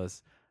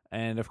ridiculous.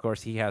 And of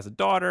course, he has a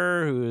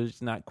daughter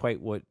who's not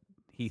quite what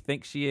he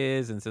thinks she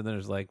is, and so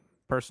there's like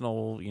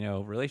personal,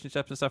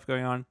 relationships and stuff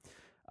going on.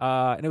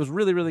 And it was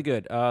really, really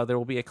good. There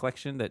will be a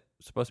collection that's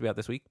supposed to be out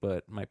this week,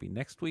 but might be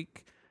next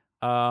week.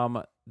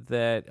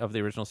 That of the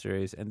original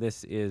series, and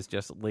this is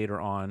just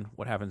later on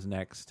what happens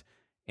next.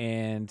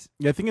 And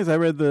Yeah, the thing is, I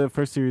read the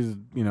first series,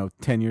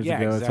 10 years Yeah,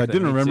 ago, so I exactly.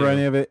 didn't Me remember too.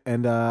 any of it,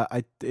 and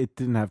it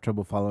didn't have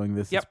trouble following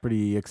this. Yep. It's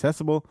pretty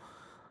accessible.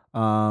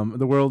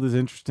 The world is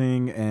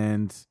interesting,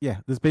 and yeah,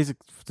 this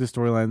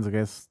storyline's, I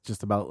guess,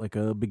 just about like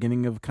a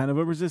beginning of kind of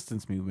a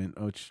resistance movement,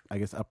 which I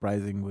guess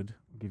Uprising would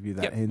give you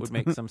that hint. would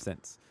make some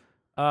sense.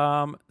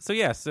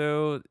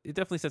 So it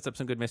definitely sets up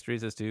some good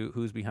mysteries as to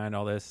who's behind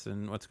all this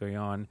and what's going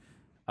on.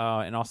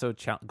 And also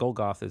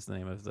Golgoth is the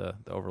name of the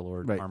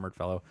Overlord, Right. armored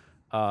fellow.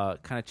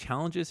 Kind of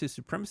challenges his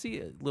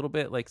supremacy a little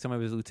bit. Like some of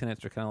his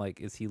lieutenants are kind of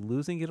like, is he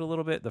losing it a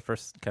little bit? The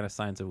first kind of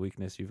signs of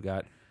weakness you've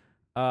got.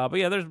 But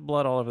yeah, there's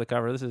blood all over the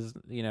cover. This is,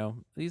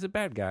 he's a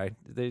bad guy.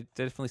 They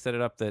definitely set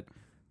it up that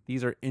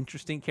these are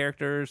interesting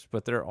characters,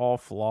 but they're all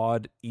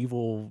flawed,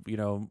 evil,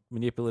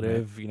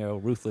 manipulative,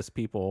 ruthless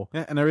people.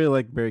 Yeah, and I really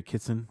like Barry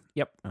Kitson.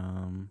 Yep.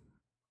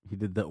 He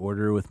did The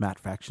Order with Matt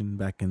Fraction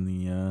back in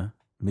the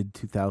mid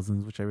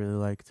 2000s, which I really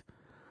liked.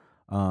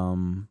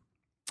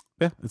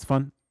 Yeah, it's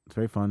fun. It's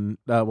very fun.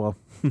 Fun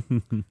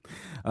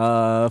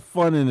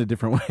in a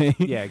different way.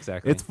 Yeah,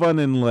 exactly. It's fun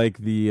in like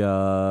the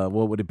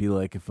what would it be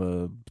like if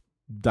a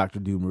Doctor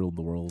Doom ruled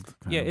the world?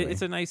 kind Yeah, of way.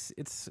 it's a nice.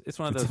 It's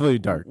one of It's those really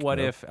dark, what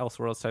though. if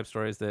Elseworlds type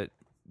stories that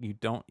you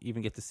don't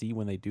even get to see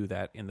when they do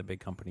that in the big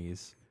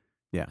companies.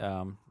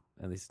 Yeah.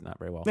 At least not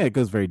very well. Yeah, it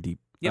goes very deep.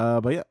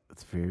 Yep. But yeah,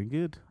 it's very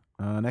good.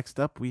 Next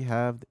up, we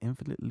have the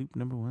Infinite Loop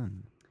 #1.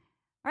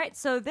 All right,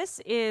 so this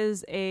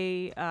is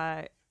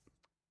a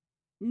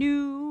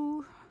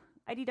new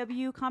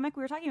IDW comic.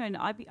 We were talking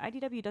about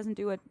IDW doesn't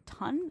do a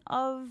ton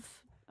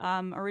of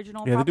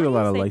original. Yeah, they do a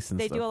lot of properties. licensed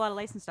They stuff. do a lot of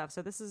licensed stuff.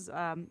 So this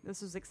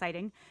is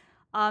exciting.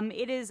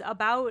 It is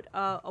about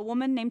a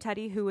woman named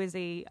Teddy who is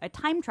a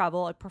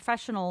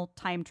professional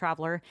time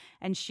traveler,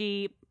 and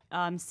she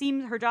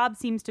her job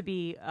seems to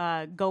be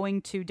going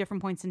to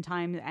different points in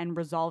time and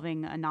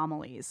resolving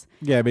anomalies.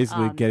 Yeah,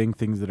 basically getting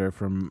things that are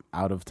from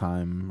out of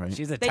time, right?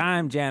 She's a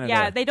time janitor.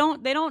 Yeah, they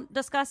don't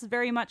discuss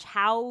very much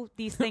how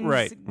these things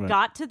Right.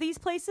 got to these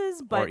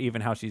places, but or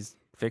even how she's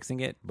fixing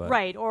it. But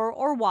right,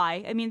 or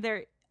why. I mean,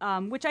 they're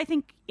which I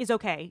think is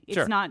okay. It's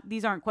Sure. not;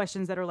 these aren't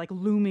questions that are like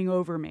looming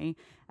over me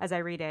as I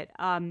read it.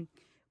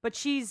 But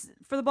she's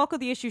for the bulk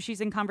of the issue,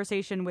 she's in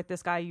conversation with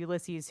this guy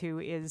Ulysses, who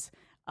is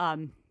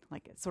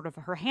like sort of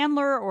her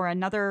handler or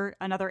another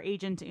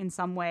agent in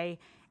some way,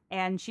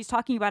 and she's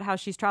talking about how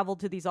she's traveled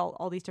to these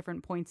all these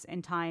different points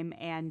in time,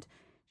 and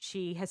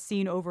she has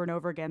seen over and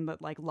over again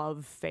that like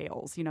love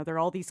fails. You know, there are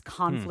all these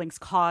conflicts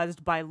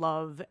caused by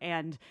love,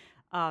 and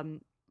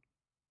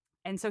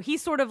so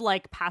he's sort of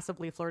like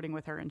passively flirting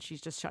with her, and she's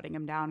just shutting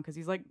him down because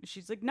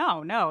she's like,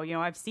 no, you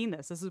know, I've seen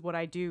this. This is what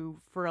I do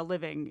for a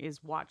living,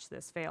 is watch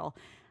this fail,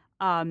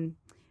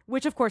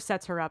 which of course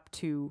sets her up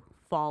to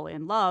fall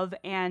in love.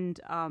 And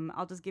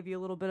I'll just give you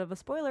a little bit of a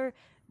spoiler.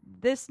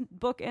 This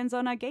book ends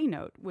on a gay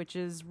note, which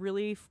is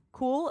really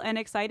cool and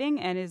exciting,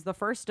 and is the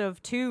first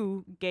of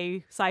 2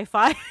 gay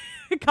sci-fi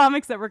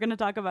comics that we're going to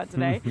talk about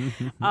today.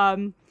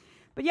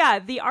 But yeah,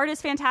 the art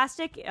is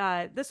fantastic.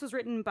 This was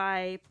written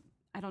by,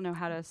 I don't know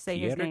how to say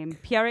his name,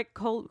 Pierrick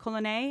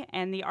Colonnet,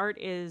 and the art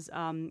is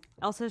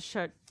Elsa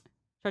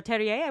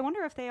Charterier. I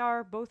wonder if they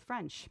are both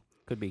French.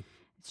 could be.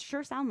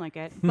 Sure sound like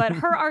it. But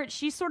her art,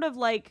 she's sort of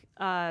like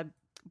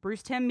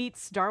Bruce Timm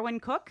meets Darwin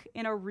Cook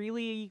in a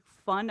really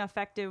fun,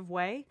 effective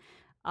way.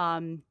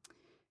 The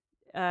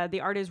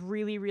art is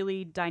really,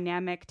 really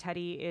dynamic.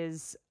 Teddy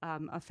is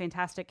a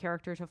fantastic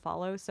character to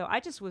follow. So I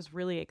just was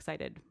really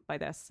excited by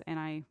this, and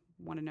I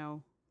want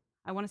to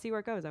see where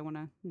it goes. I want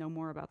to know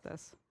more about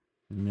this.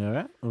 All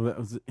right. Well, that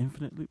was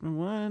Infinite Loop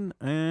 #1.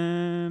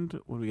 And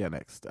what do we got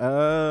next?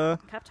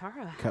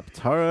 Kaptara.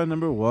 Kaptara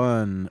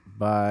 #1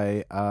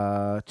 by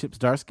Chip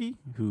Zdarsky,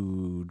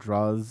 who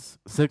draws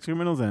Six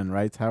Criminals and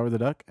writes Howard the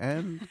Duck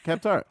and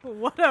Kaptara.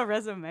 What a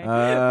resume. And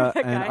That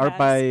guy art has.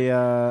 by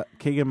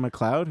Kagan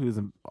McLeod, who's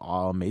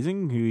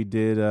amazing, who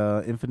did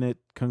Infinite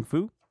Kung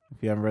Fu.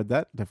 If you haven't read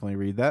that, definitely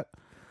read that.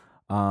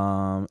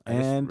 I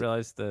And just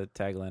realized the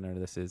tagline under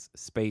this is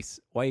 "Space.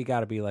 Why you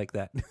gotta be like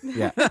that?"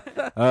 yeah,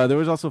 there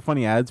was also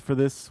funny ads for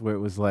this where it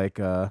was like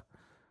a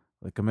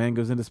man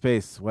goes into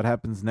space. What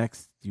happens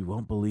next? You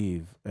won't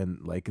believe. And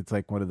like it's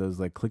like one of those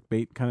like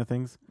clickbait kind of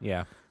things.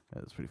 Yeah.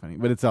 That was pretty funny.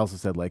 But it's also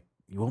said like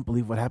you won't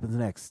believe what happens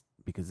next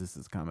because this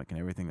is a comic and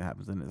everything that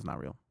happens in it is not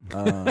real.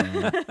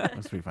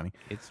 That's pretty funny.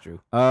 It's true.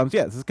 So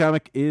yeah, this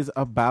comic is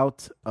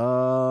about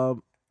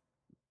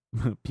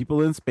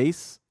people in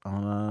space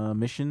on a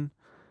mission.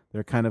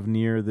 They're kind of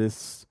near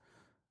this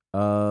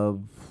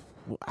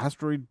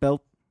asteroid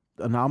belt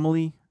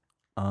anomaly,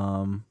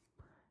 and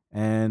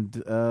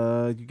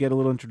you get a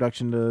little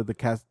introduction to the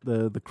cast,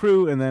 the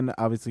crew, and then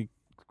obviously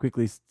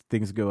quickly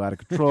things go out of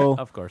control.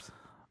 Of course.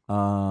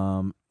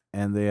 And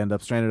they end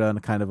up stranded on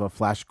a kind of a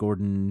Flash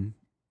Gordon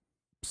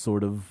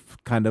sort of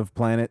kind of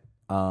planet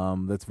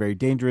that's very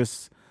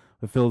dangerous,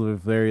 filled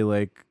with very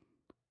like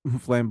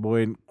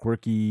flamboyant,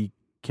 quirky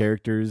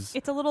characters.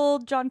 It's a little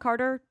John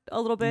Carter,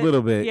 a little bit.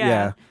 Little bit,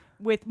 yeah.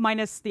 With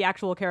minus the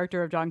actual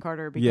character of John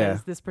Carter, because Yeah.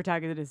 this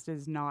protagonist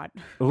is not.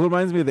 It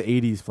reminds me of the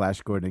 '80s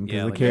Flash Gordon because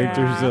Yeah, the like-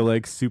 characters Yeah. are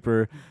like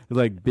super,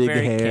 like big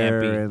Very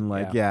hair campy, and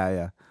like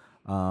yeah.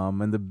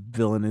 And the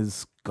villain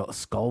is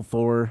Skull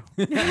Thor.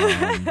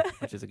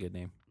 Which is a good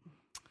name.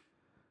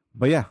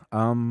 But yeah,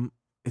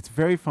 it's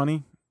very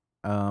funny.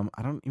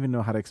 I don't even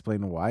know how to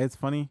explain why it's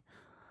funny.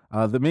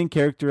 The main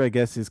character, I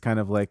guess, is kind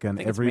of like I an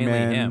think it's mainly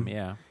everyman. him.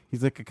 Yeah.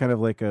 He's like a kind of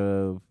like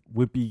a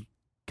wimpy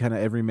kind of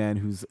everyman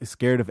who's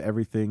scared of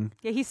everything.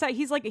 Yeah, he's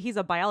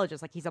a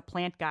biologist, like he's a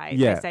plant guy,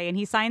 Yeah. they say, and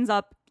he signs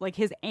up. Like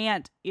his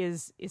aunt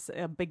is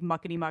a big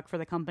muckety muck for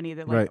the company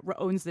that like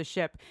owns the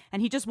ship,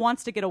 and he just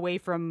wants to get away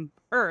from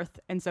Earth,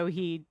 and so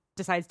he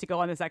decides to go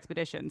on this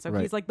expedition. So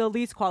Right. he's like the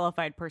least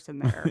qualified person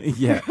there.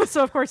 Yeah.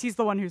 So of course he's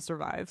the one who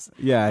survives.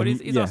 Yeah, But and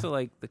he's yeah. also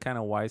like the kind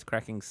of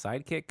wisecracking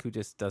sidekick who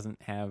just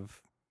doesn't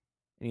have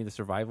any of the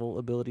survival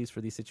abilities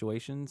for these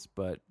situations,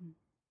 but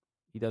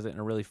he does it in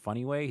a really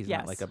funny way. He's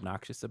Yes. not like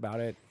obnoxious about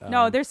it.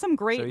 No, there's some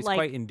great so he's like,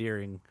 quite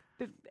endearing.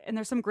 and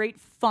there's some great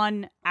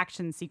fun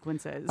action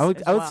sequences. I would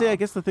as say I well.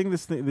 guess the thing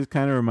this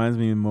kind of reminds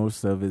me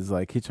most of is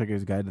like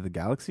Hitchhiker's Guide to the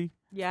Galaxy.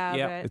 Yeah,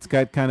 Yep. but It's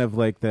got kind of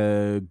like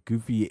the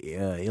goofy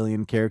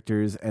alien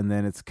characters, and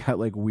then it's got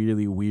like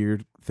really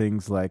weird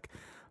things like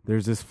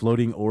there's this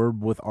floating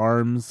orb with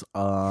arms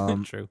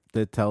True.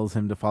 that tells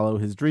him to follow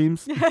his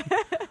dreams.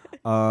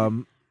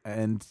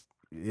 And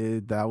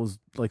that was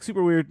like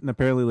super weird. And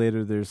apparently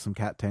later there's some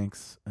cat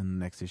tanks in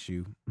the next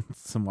issue,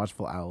 some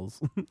watchful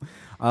owls.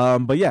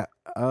 But yeah,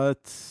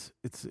 it's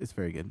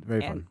very good,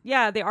 very fun.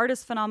 Yeah, the art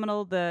is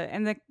phenomenal. The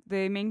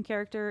main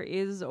character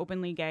is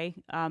openly gay.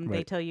 They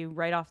Right. tell you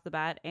right off the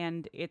bat,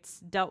 and it's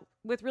dealt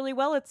with really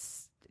well.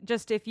 It's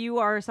just if you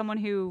are someone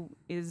who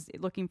is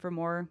looking for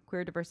more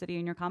queer diversity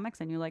in your comics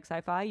and you like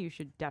sci-fi, you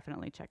should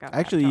definitely check out. I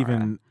actually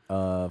Kaptara.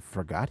 even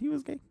forgot he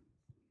was gay.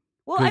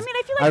 Well, I 'cause mean,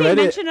 I feel I like they read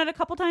it- mention it a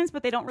couple times,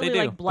 but they don't They really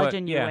do, like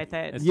bludgeon but, you yeah, with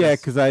it. it's Yeah,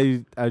 just-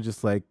 because I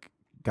just like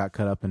got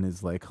caught up in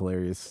his like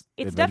hilarious.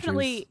 It's adventures.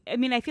 definitely. I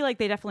mean, I feel like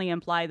they definitely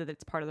imply that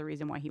it's part of the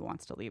reason why he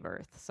wants to leave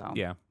Earth. So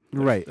Yeah.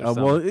 right. there's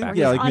some Well, back-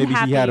 yeah, He's like maybe he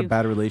had a unhappy.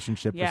 bad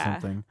relationship Yeah.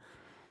 or something.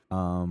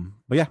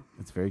 But yeah,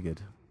 it's very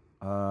good.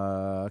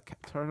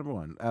 Kaptara number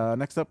 1.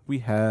 Next up, we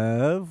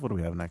have what do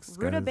we have next? guys?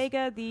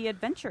 Rutabaga the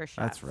Adventure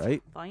Chef. That's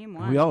right. Volume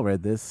 1. We all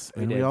read this,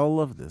 We and we did. all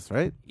love this,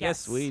 right?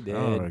 Yes, we did.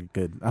 Oh,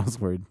 good. I was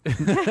worried.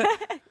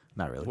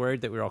 Not really. Worried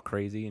that we were all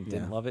crazy and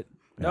didn't Yeah. love it.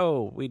 Yeah.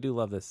 No, we do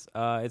love this.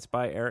 It's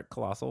by Eric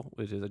Colossal,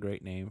 which is a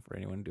great name for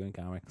anyone doing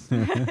comics.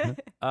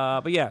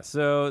 But yeah,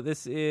 so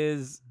this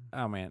is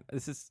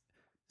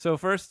so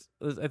first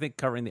I think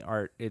covering the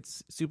art.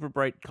 It's super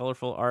bright,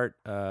 colorful art,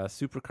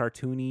 super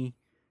cartoony,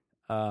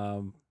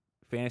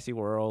 fantasy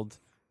world,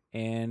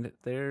 and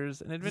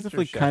there's an It's adventure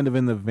definitely chef. kind of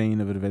in the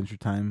vein of Adventure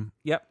Time.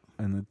 Yep.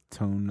 And the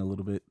tone a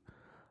little bit.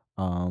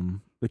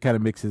 It kind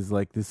of mixes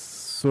like this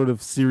sort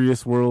of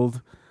serious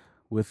world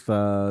with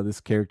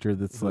this character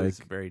that's Who like is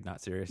very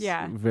not serious.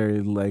 Yeah. very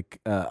like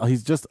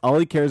he's just all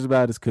he cares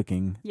about is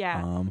cooking.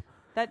 Yeah.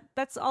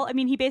 That's all. I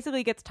mean, he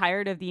basically gets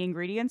tired of the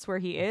ingredients where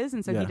he is,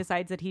 and so Yeah. he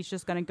decides that he's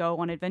just going to go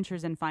on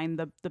adventures and find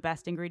the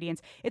best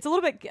ingredients. It's a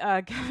little bit.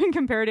 Kevin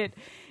compared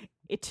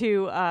it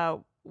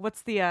to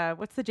what's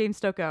the James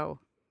Stocco?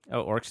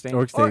 Oh, Orkstain.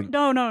 Orc Or steak.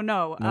 no.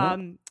 No?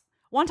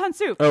 Wonton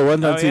soup. Oh, one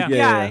time Oh, soup.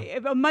 yeah. Yeah.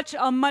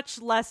 a much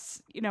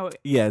less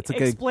It's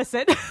like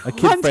explicit a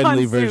kid friendly wonton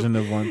soup. version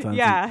of one time.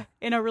 Yeah,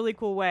 in a really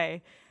cool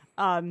way.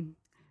 So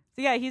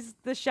yeah, he's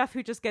the chef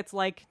who just gets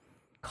like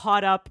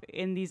caught up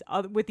in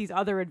with these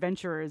other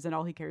adventurers, and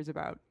all he cares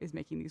about is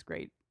making these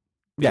great.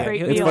 Yeah,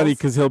 Great it's funny meals.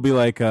 because he'll be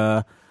like,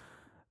 the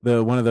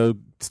one of the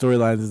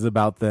storylines is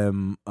about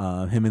them,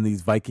 him and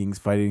these Vikings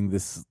fighting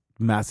this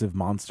massive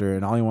monster,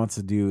 and all he wants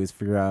to do is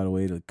figure out a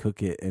way to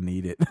cook it and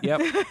eat it.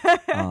 Yep.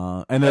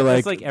 And they're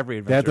That's like, like every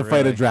adventure. they have to fight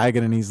really. a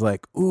dragon, and he's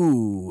like,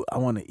 "Ooh, I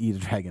want to eat a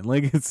dragon."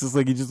 Like it's just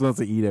like he just wants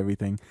to eat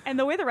everything. And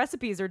the way the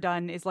recipes are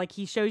done is like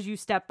he shows you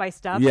step by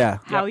step Yeah.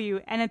 how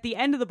you, and at the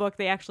end of the book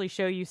they actually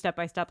show you step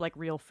by step like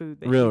real food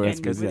that Real you can,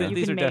 recipes, Because yeah. you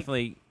these can are make.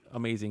 definitely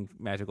amazing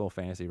magical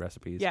fantasy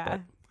recipes. Yeah.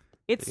 but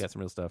It's they got some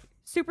real stuff.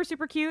 super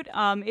cute.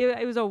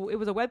 It was a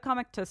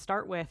webcomic to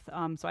start with,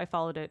 so I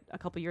followed it a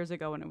couple years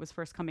ago when it was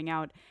first coming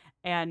out,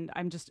 and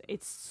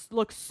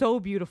looks so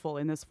beautiful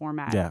in this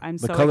format. Yeah, I'm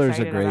the so colors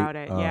are excited great. about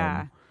it.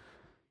 Yeah,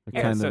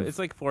 They're Yeah, kind so of, it's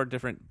like 4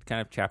 different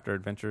kind of chapter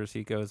adventures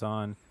he goes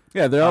on.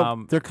 yeah, they're all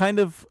um, they're kind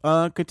of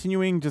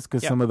continuing just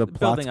because yeah, some of the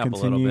plots building up a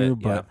little continue,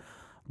 bit, but yeah.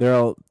 they're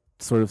all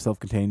sort of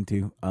self-contained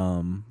too.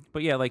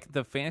 But yeah, like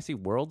the fantasy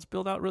worlds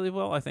build out really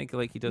well. I think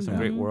like he does some Yeah.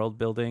 great world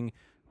building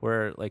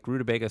where like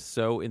Rutabaga is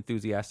so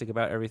enthusiastic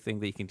about everything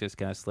that he can just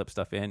kind of slip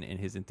stuff in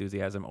his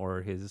enthusiasm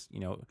or his,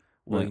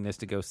 willingness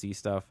to go see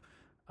stuff.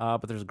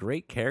 But there's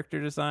great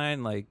character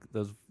design, like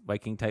those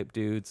Viking type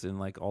dudes and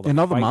like all the And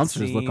all the fight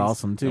monsters look scenes.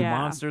 awesome, too. The Yeah.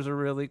 monsters are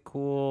really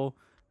cool.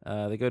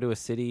 They go to a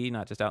city,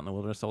 not just out in the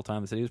wilderness the whole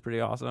time. The city was pretty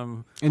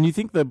awesome. And you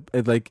think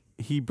that like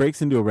he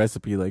breaks into a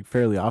recipe like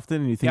fairly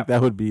often, and you think Yep.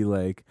 that would be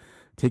like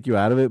take you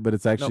out of it, but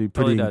it's actually Nope,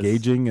 pretty totally does.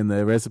 engaging, and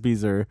the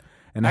recipes are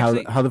and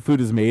Actually- how the food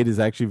is made is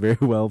actually very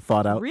well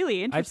thought out. really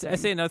I'd interesting.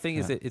 say another thing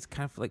is Yeah. that it's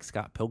kind of like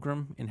Scott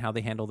Pilgrim in how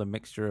they handle the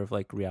mixture of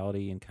like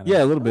reality and kind Yeah,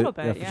 a of little little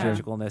bit. bit, Yeah, yeah. for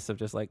sure. magicalness of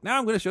just like, now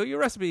I'm going to show you a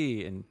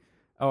recipe. And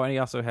he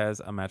also has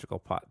a magical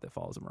pot that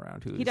follows him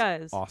around. Who's He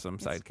does. awesome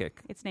It's- sidekick.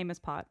 Its name is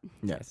Pot.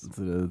 Yes, it's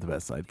the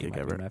best He sidekick might be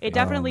ever. my It favorite.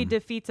 definitely Um,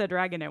 defeats a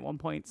dragon at one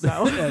point. So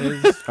That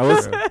is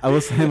true. I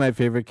will say my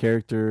favorite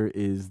character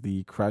is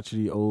the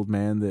crotchety old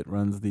man that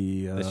runs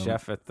the The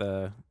chef at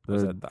the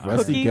was the that the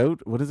rusty Cookie?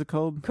 goat. What is it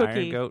called? Cookie.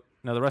 Iron Goat?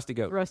 No, the Rusty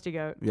Goat. Rusty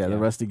Goat. Yeah, the Yeah.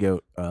 rusty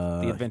goat.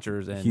 The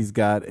Adventures and He's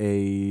got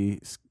a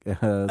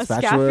A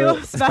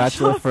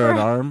spatula for an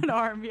arm. An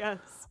arm, yes.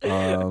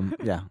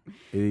 Yeah,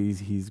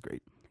 he's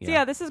great. So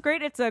yeah, this is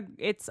great. It's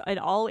an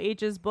all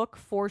ages book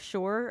for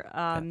sure.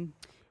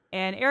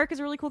 And Eric is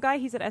a really cool guy.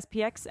 He's at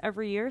SPX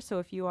every year, so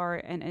if you are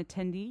an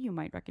attendee, you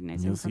might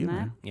recognize You'll him see from him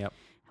that. there. Yep.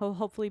 He'll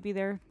hopefully be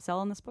there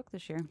selling this book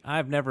this year.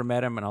 I've never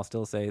met him, and I'll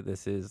still say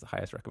this is the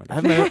highest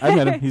recommendation. I've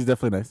met him. He's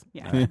definitely nice.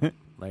 Yeah.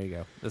 There you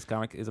go. This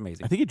comic is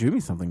amazing. I think he drew me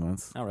something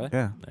once. Oh, really?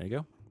 Yeah. There you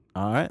go.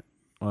 All right.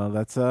 Well,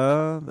 that's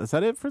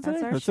that it for today.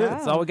 That's our That's show. it.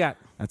 That's all we got.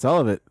 That's all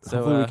of it. So,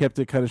 Hopefully we kept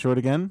it kind of short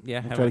again. Yeah,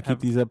 We'll have try a- to keep have-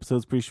 these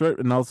episodes pretty short,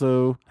 and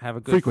also Have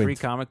a good Frequent. free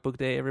comic book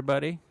day,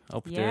 everybody.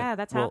 Hope Yeah,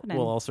 that's happening.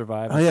 We'll all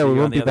survive. oh and yeah, see we you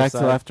won't on the be other back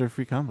till side. after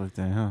Free Comic Book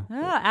Day, huh?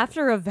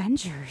 After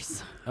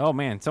Avengers. Oh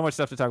man, so much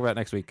stuff to talk about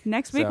next week.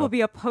 Next week So, will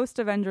be a post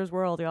Avengers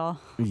world, y'all.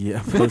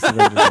 Yeah. Post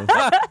Avengers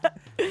Day.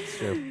 it's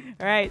true.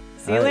 All right.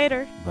 See you All right.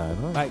 later. Bye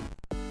bye. Bye.